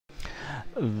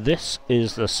This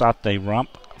is the Saturday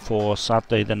wrap for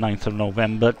Saturday the 9th of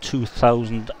November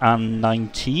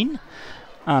 2019,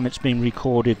 and it's been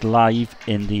recorded live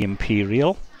in the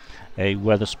Imperial, a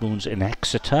Wetherspoons in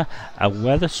Exeter, a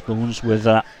Wetherspoons with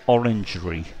an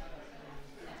orangery.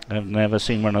 I've never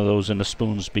seen one of those in the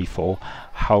spoons before.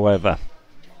 However,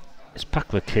 it's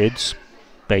packed with kids,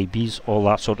 babies, all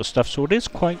that sort of stuff, so it is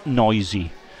quite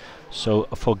noisy, so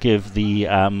forgive the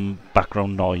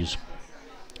background noise.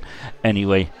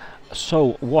 Anyway,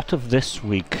 so what of this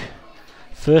week?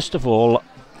 First of all,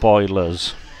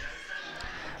 boilers.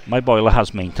 My boiler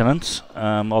has maintenance,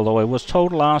 although I was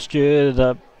told last year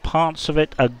that parts of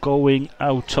it are going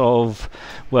out of,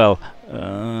 well,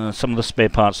 some of the spare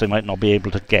parts they might not be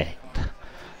able to get.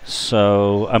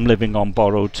 So I'm living on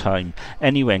borrowed time.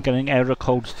 Anyway, I'm getting error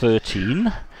code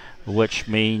 13, which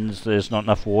means there's not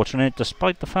enough water in it,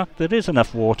 despite the fact there is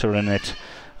enough water in it.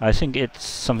 I think it's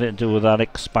something to do with that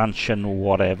expansion,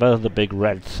 whatever, the big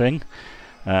red thing.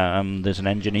 There's an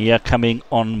engineer coming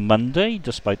on Monday,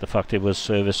 despite the fact it was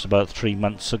serviced about 3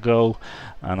 months ago,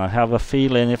 and I have a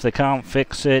feeling if they can't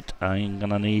fix it, I'm going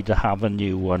to need to have a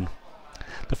new one.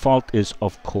 The fault is,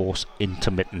 of course,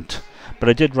 intermittent, but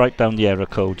I did write down the error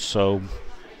code, so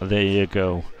there you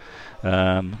go.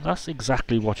 That's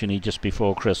exactly what you need just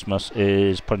before Christmas,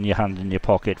 is putting your hand in your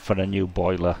pocket for a new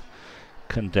boiler,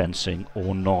 condensing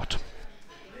or not.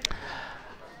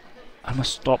 I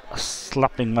must stop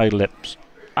slapping my lips.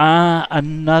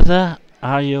 Another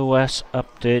iOS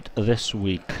update this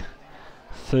week,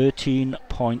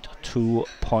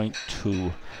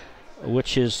 13.2.2,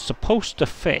 which is supposed to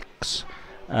fix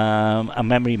a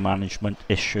memory management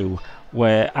issue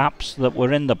where apps that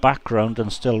were in the background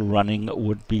and still running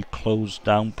would be closed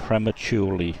down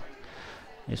prematurely.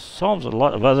 It solves a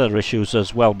lot of other issues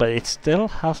as well, but it still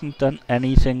hasn't done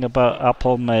anything about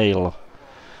Apple Mail,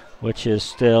 which is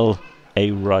still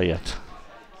a riot.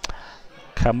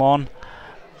 Come on,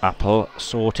 Apple,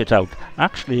 sort it out.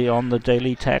 Actually, on the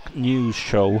Daily Tech News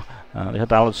show, they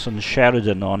had Alison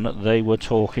Sheridan on. They were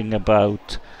talking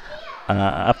about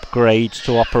upgrades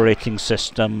to operating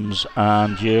systems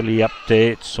and yearly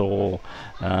updates, or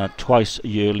twice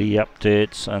yearly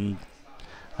updates, and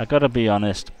I gotta be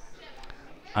honest,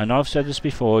 I know I've said this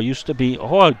before, it used to be,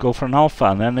 oh, I'd go for an alpha,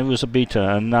 and then there was a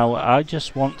beta, and now I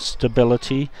just want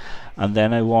stability, and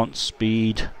then I want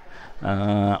speed.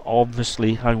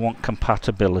 Obviously, I want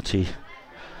compatibility.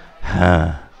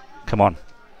 Come on.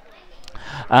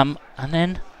 And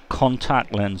then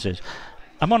contact lenses.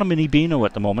 I'm on a mini Beano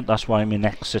at the moment, that's why I'm in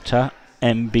Exeter,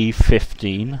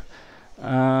 MB15.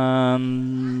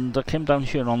 And I came down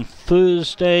here on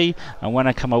Thursday, and when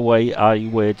I come away I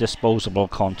wear disposable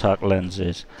contact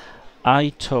lenses. I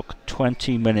took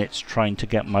 20 minutes trying to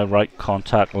get my right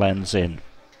contact lens in.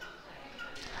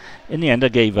 In the end I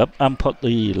gave up and put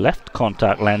the left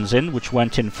contact lens in, which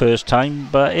went in first time,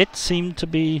 but it seemed to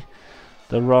be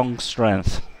the wrong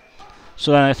strength.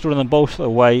 So then I threw them both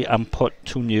away and put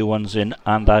 2 new ones in,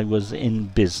 and I was in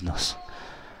business.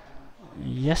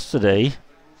 Yesterday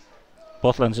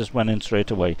both lenses went in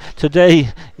straight away.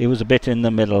 Today it was a bit in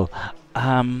the middle.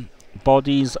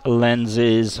 Bodies,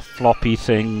 lenses, floppy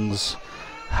things.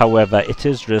 However, it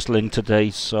is drizzling today,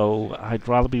 so I'd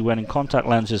rather be wearing contact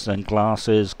lenses than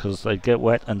glasses, because they get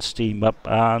wet and steam up,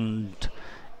 and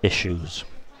issues.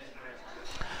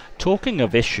 Talking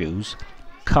of issues,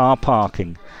 car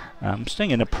parking. I'm staying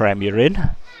in a Premier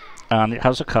Inn, and it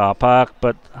has a car park,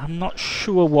 but I'm not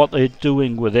sure what they're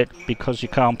doing with it, because you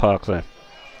can't park there.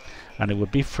 And it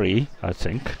would be free, I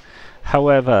think.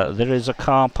 However, there is a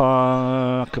car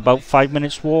park about 5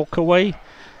 minutes walk away.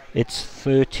 It's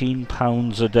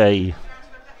 £13 a day.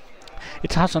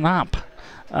 It has an app,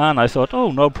 and I thought,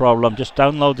 oh, no problem, just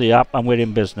download the app and we're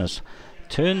in business.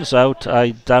 Turns out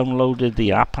I downloaded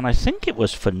the app, and I think it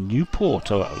was for Newport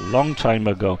a long time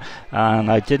ago,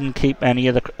 and I didn't keep any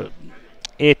of the...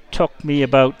 It took me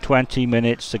about 20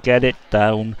 minutes to get it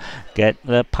down, get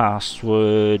the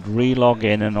password, re-log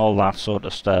in and all that sort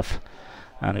of stuff,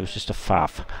 and it was just a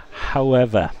faff.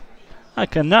 However, I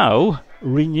can now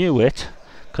renew it,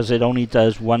 because it only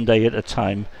does 1 day at a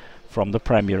time from the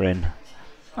Premier Inn,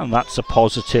 and that's a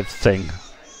positive thing.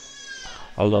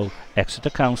 Although, Exeter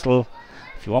Council,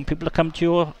 if you want people to come to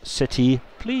your city,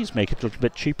 please make it a little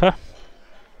bit cheaper.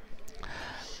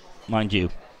 Mind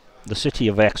you, the city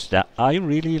of Exeter I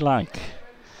really like.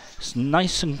 It's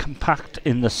nice and compact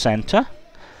in the centre.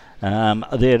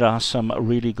 There are some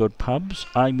really good pubs.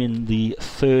 I'm in the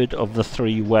third of the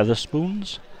 3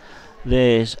 Wetherspoons.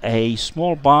 There's a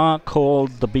small bar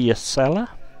called the Beer Cellar,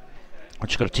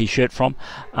 which I got a t-shirt from,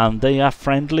 and they are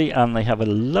friendly and they have a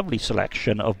lovely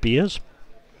selection of beers.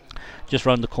 just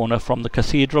round the corner from the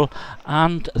cathedral,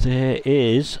 and there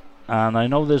is, and I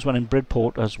know there's one in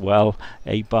Bridport as well,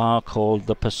 a bar called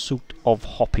the Pursuit of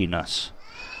Hoppiness.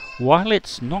 While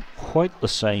it's not quite the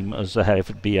same as the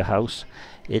Hereford Beer House,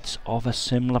 it's of a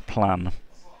similar plan,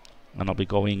 and I'll be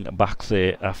going back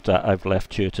there after I've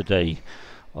left here today.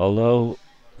 Although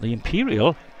the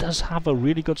Imperial does have a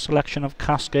really good selection of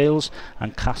cask ales,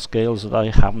 and cask ales that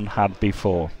I haven't had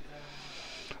before.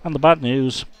 And the bad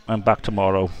news, I'm back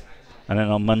tomorrow, and then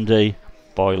on Monday,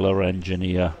 boiler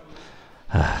engineer.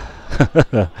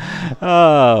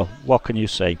 Oh, what can you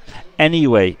say?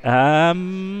 Anyway,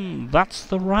 that's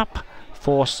the wrap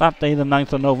for Saturday the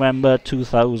 9th of November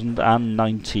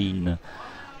 2019.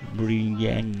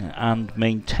 Bringing and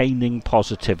maintaining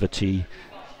positivity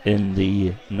in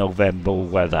the November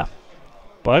weather.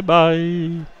 Bye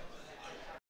bye.